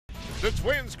The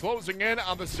Twins closing in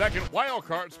on the second wild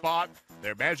card spot.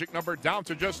 Their magic number down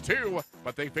to just 2,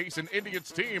 but they face an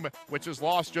Indians team which has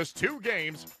lost just 2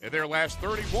 games in their last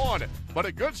 31. But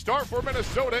a good start for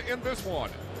Minnesota in this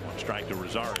one. One strike to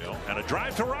Rosario, and a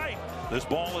drive to right. This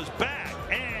ball is back,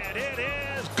 and it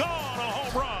is gone. A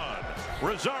home run.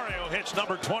 Rosario hits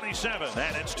number 27,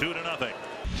 and it's 2-0.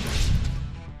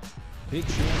 Big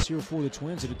chance here for the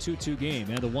Twins in a 2-2 game.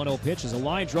 And the 1-0 pitch is a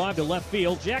line drive to left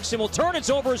field. Jackson will turn. It's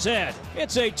over his head.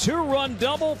 It's a 2-run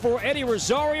double for Eddie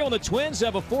Rosario, and the Twins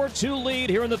have a 4-2 lead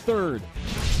here in the third.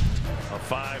 A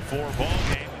 5-4 ball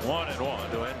game.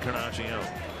 1-1 to Encarnacion.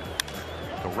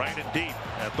 To right and deep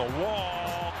at the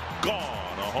wall.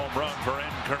 Gone. A home run for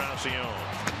Encarnacion.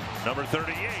 Number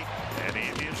 38. And the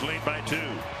Indians lead by 2.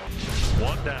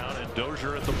 1 down, and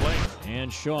Dozier at the plate.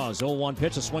 And Shaw's 0-1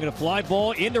 pitch, a swing and a fly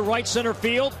ball into right center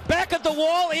field. Back at the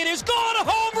wall, it is gone, a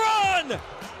home run!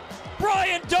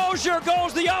 Brian Dozier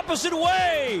goes the opposite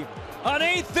way. An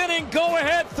 8th inning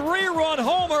go-ahead 3-run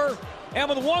homer. And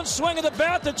with one swing of the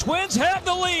bat, the Twins have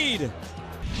the lead.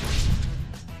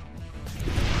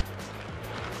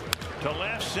 To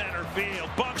left center field,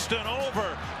 Buxton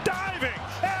over, diving,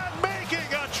 and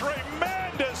making a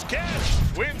tremendous catch.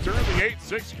 Twins earn the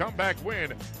 8-6 comeback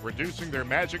win, reducing their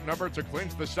magic number to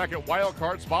clinch the second wild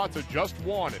card spot to just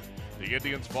 1. The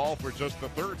Indians fall for just the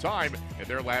 3rd time in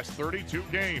their last 32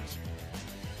 games.